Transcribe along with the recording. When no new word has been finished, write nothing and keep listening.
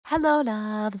Hello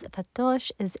loves!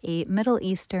 Fatoush is a Middle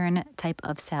Eastern type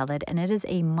of salad and it is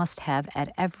a must-have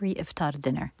at every iftar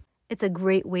dinner. It's a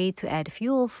great way to add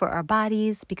fuel for our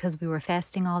bodies because we were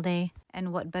fasting all day,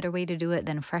 and what better way to do it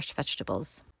than fresh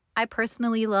vegetables. I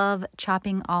personally love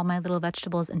chopping all my little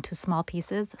vegetables into small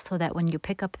pieces so that when you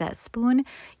pick up that spoon,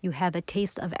 you have a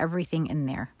taste of everything in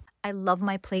there. I love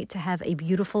my plate to have a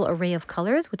beautiful array of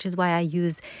colors, which is why I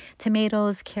use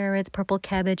tomatoes, carrots, purple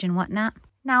cabbage, and whatnot.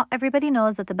 Now, everybody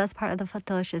knows that the best part of the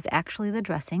fatoush is actually the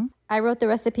dressing. I wrote the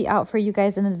recipe out for you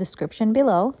guys in the description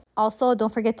below. Also,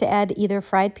 don't forget to add either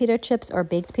fried pita chips or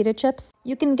baked pita chips.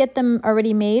 You can get them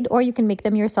already made, or you can make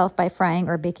them yourself by frying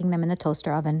or baking them in the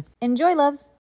toaster oven. Enjoy, loves!